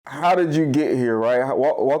how did you get here, right?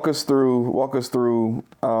 Walk us through,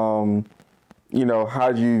 you know,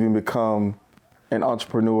 how did you even become an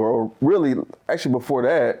entrepreneur? Or really, actually before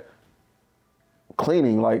that,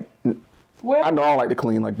 cleaning, like, Well, I know I don't like to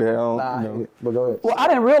clean like that. You know. But go ahead. Well, I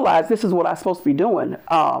didn't realize this is what I'm supposed to be doing.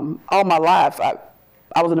 All my life,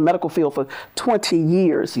 I was in the medical field for 20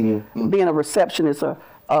 years, being a receptionist, or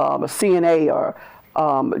a CNA, or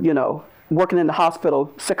you know, working in the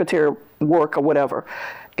hospital, secretary work or whatever.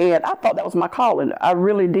 And I thought that was my calling. I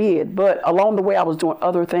really did. But along the way, I was doing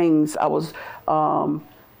other things. I was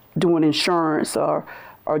doing insurance or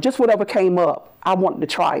just whatever came up. I wanted to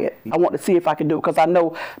try it. I wanted to see if I could do it because I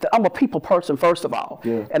know that I'm a people person, first of all,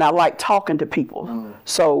 and I like talking to people.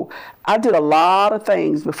 So I did a lot of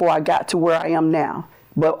things before I got to where I am now.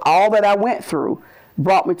 But all that I went through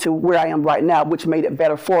brought me to where I am right now, which made it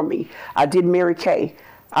better for me. I did Mary Kay.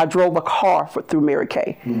 I drove a car through Mary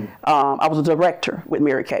Kay. I was a director with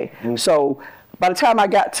Mary Kay. So by the time I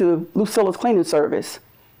got to Lucilla's cleaning service,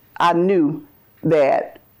 I knew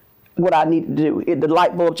that what I needed to do. The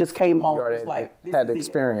light bulb just came on. You already like, had the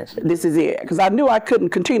experience. This is it. Because I knew I couldn't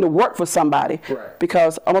continue to work for somebody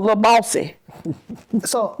because I'm a little bossy.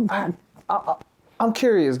 So I'm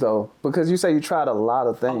curious though, because you say you tried a lot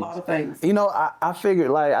of things. A lot of things. You know, I figured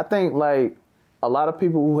I think a lot of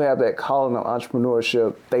people who have that calling of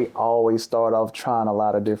entrepreneurship, they always start off trying a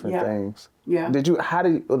lot of different things. Yeah.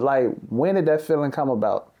 When did that feeling come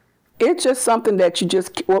about? It's just something that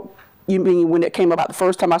you mean when it came about the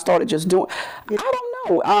first time I started just doing, I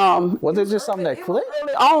don't know. Was it just something that clicked?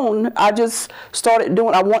 Early on, I just started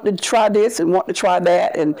doing, I wanted to try this and wanted to try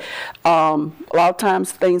that. And a lot of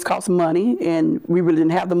times things cost money and we really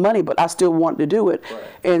didn't have the money, but I still wanted to do it. Right.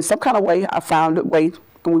 And some kind of way, I found a way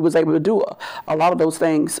and we was able to do a lot of those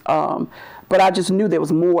things. But I just knew there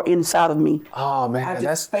was more inside of me. Oh man,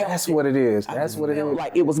 that's what it is. That's what it is.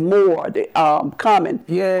 Like it was more coming.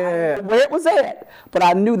 Yeah. Where it was at, but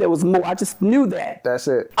I knew there was more. I just knew that. That's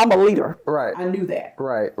it. I'm a leader. Right. I knew that.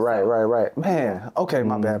 Right. Man, okay,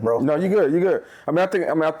 my bad, bro. No, you're good. I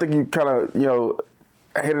think you kind of, you know,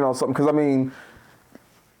 hit it on something because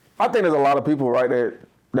I think there's a lot of people, right,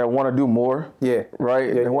 that want to do more. Yeah.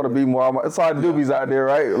 Right. They want to be more. It's a lot of doobies out there,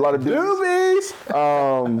 right? A lot of doobies.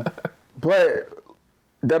 But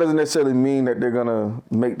that doesn't necessarily mean that they're gonna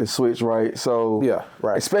make the switch, right? So yeah,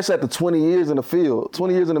 right. Especially after 20 years in the field,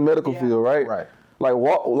 20 years in the medical field, right? Right.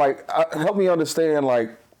 Help me understand,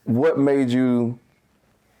 like, what made you,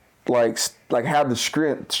 like have the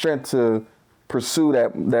strength to pursue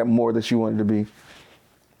that more that you wanted to be.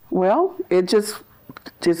 Well, it just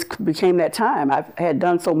became that time. I had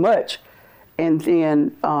done so much, and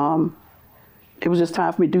then it was just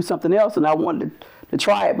time for me to do something else, and I wanted to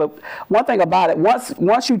try it. But one thing about it,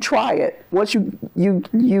 once you try it, once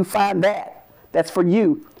you find that's for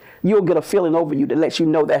you, you'll get a feeling over you that lets you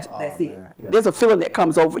know that's it. Yeah. There's a feeling that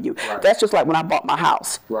comes over you. Right. That's just like when I bought my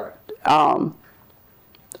house. Right. I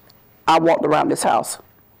walked around this house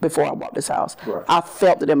before I bought this house. Right. I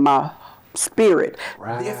felt it in my spirit.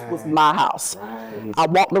 Right. This was my house. Right. I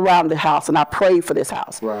walked around the house and I prayed for this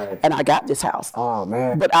house. Right. And I got this house. Oh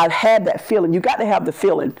man. But I had that feeling. You got to have the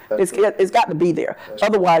feeling. It's got to be there.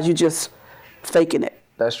 Otherwise you're just faking it.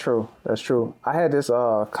 That's true. I had this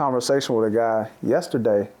conversation with a guy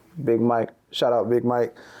yesterday, Big Mike. Shout out Big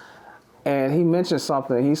Mike. And he mentioned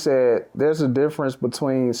something. He said there's a difference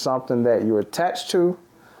between something that you're attached to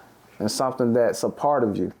and something that's a part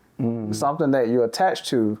of you. Mm. Something that you're attached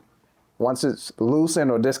to, once it's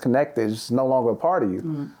loosened or disconnected, it's no longer a part of you.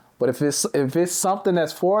 Mm. But if it's something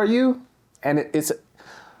that's for you, and it's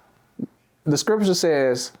the scripture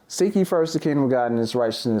says, seek ye first the kingdom of God and his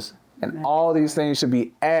righteousness, and all these things should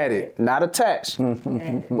be added, not attached,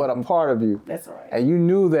 but a part of you. That's right. And you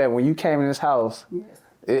knew that when you came in this house,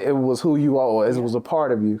 it was who you are, it was a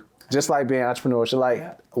part of you. Just like being entrepreneurship.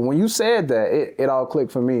 Like when you said that, it all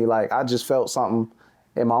clicked for me. Like I just felt something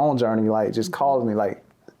in my own journey, like just calling me like,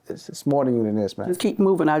 it's more than you than this, man. Just keep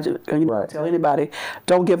moving. I just tell anybody,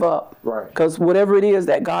 don't give up. Right. Because whatever it is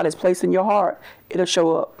that God has placed in your heart, it'll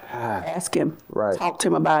show up. Ask him. Right. Talk to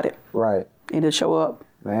him about it. Right. And it'll show up.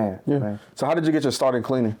 Man. So how did you get your start in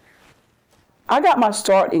cleaning? I got my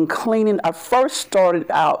start in cleaning. I first started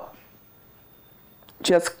out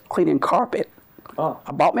just cleaning carpet. Oh.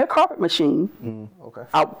 I bought me a carpet machine. Okay.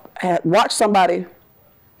 I had watched somebody,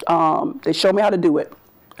 they showed me how to do it.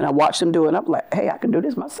 And I watched them do it, and I'm like, hey, I can do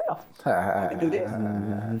this myself. I can do this.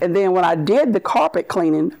 And then when I did the carpet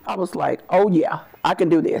cleaning, I was like, oh yeah, I can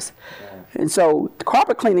do this. And so the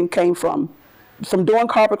carpet cleaning came from doing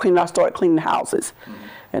carpet cleaning, I started cleaning houses.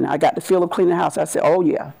 and I got the feel of cleaning the house. I said, oh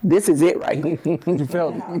yeah, this is it right here. You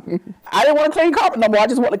felt it. I didn't want to clean carpet no more. I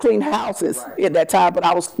just wanted to clean houses at that time, but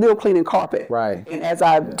I was still cleaning carpet. Right. And as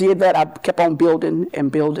I did that, I kept on building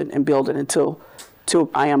and building and building until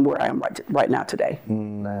I am where I am right now today.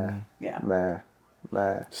 Man. Yeah. Man.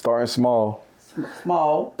 Starting small.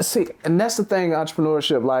 Small. See, and that's the thing,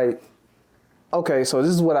 entrepreneurship. Like, okay, so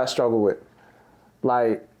this is what I struggle with.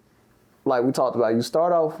 Like we talked about, you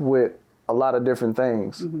start off with a lot of different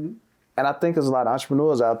things. And I think there's a lot of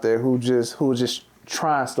entrepreneurs out there who are just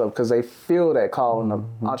trying stuff because they feel that calling of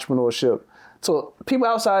entrepreneurship. So people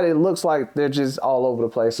outside, it looks like they're just all over the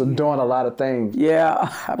place, so doing a lot of things. Yeah,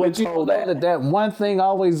 I've been But you told know that one thing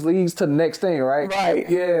always leads to the next thing, right? Right.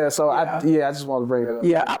 Yeah, so I just want to bring it up.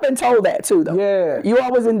 Yeah, I've been told that too, though. Yeah. You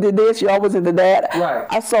always into this, you always into that. Right.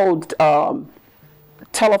 I sold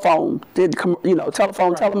telephone,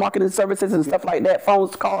 telemarketing services and stuff like that, phone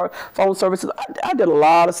services. I did a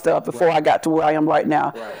lot of stuff before I got to where I am right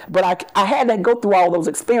now. Right. But I had to go through all those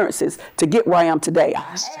experiences to get where I am today.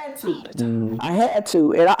 I had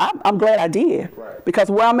to, and I'm glad I did. Right.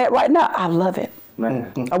 Because where I'm at right now, I love it.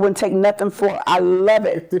 Man. I wouldn't take nothing for it. I love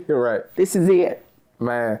it. Right. This is it.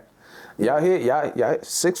 Man. Y'all hit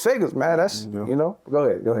 6 figures, man. That's, Go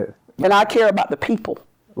ahead. And I care about the people.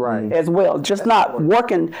 Right. As well. Just not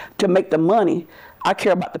working to make the money. I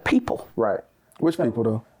care about the people. Right. Which people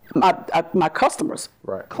though? My customers,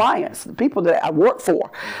 right. clients, the people that I work for,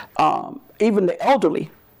 even the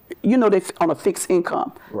elderly, they're on a fixed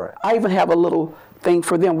income. Right. I even have a little thing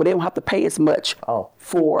for them where they don't have to pay as much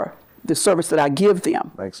for the service that I give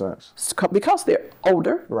them. Makes sense. Because they're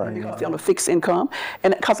older, right. Because they're on a fixed income,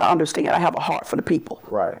 and because I understand I have a heart for the people.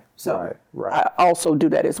 Right. So right. I also do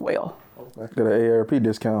that as well. Got an AARP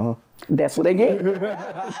discount, huh? That's what they get. It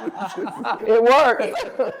works.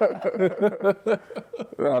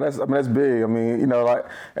 No, that's big. I mean,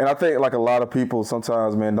 and I think like a lot of people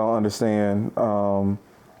sometimes, man, don't understand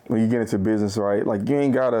when you get into business, right? Like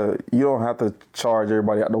you don't have to charge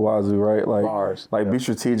everybody out the wazoo, right? Like, Bars. Be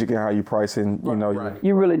strategic in how you pricing. Right.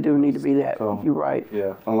 You really do need to be that. So, You're right.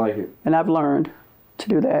 Yeah, I like it. And I've learned to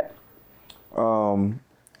do that.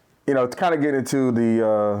 To kind of get into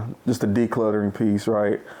the just the decluttering piece,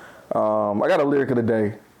 right? I got a lyric of the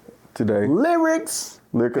day today. Lyrics.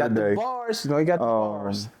 Lyric of the day. Bars. You got the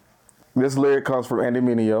bars. This lyric comes from Andy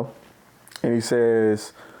Mineo, and he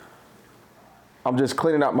says, "I'm just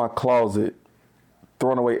cleaning out my closet,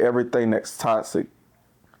 throwing away everything that's toxic."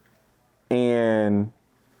 And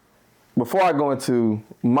before I go into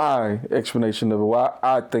my explanation of it, what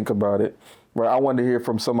I think about it, right? I wanted to hear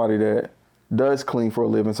from somebody that does clean for a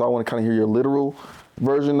living, so I want to kind of hear your literal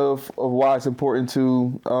version of why it's important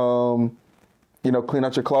to clean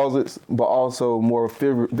out your closets, but also more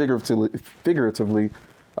figuratively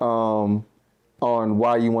on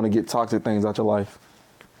why you want to get toxic things out your life.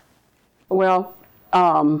 Well,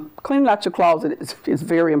 cleaning out your closet is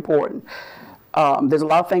very important. There's a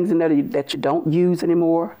lot of things in there that you don't use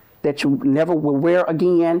anymore, that you never will wear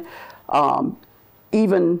again,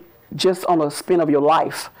 even just on a spin of your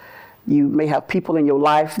life. You may have people in your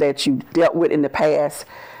life that you dealt with in the past.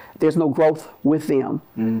 There's no growth with them.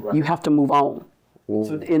 Right. You have to move on.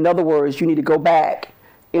 So in other words, you need to go back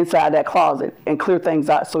inside that closet and clear things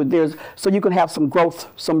out so you can have some growth,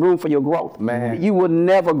 some room for your growth. Man. You will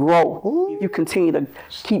never grow if you continue to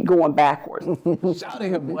keep going backwards. Shout at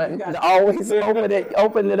him, boy. You got to always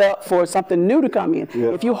open it up for something new to come in.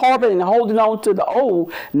 Yeah. If you harboring and holding on to the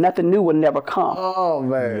old, nothing new will never come. Oh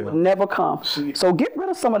man, it will never come. So get rid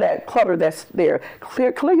of some of that clutter that's there.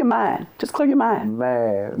 Clear your mind. Just clear your mind.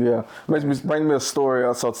 Man. Yeah. Bring me a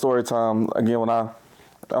story. So story time again. When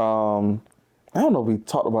I don't know if we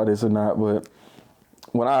talked about this or not, but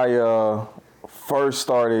when I first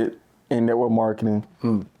started in network marketing,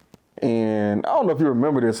 and I don't know if you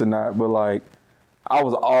remember this or not, but like I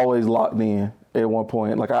was always locked in at one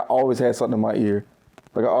point. Like I always had something in my ear.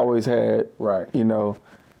 Like I always had, right.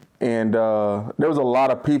 And there was a lot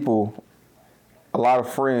of people, a lot of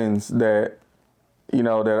friends that,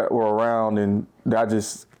 that were around and that I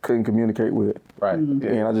just couldn't communicate with. Right. Mm-hmm.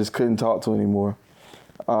 And I just couldn't talk to anymore.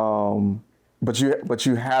 But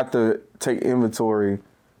you have to take inventory.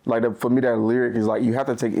 Like for me, that lyric is like you have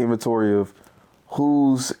to take inventory of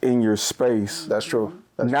who's in your space. That's true.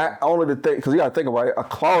 Not only the thing, because you got to think about it. A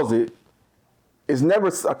closet isn't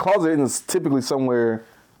typically somewhere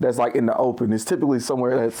that's like in the open. It's typically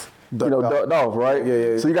somewhere that's ducked off, right?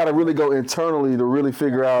 Yeah. So you got to really go internally to really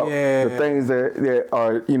figure out the things that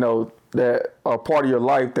are that are part of your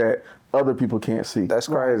life that other people can't see. That's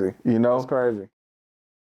crazy. That's crazy.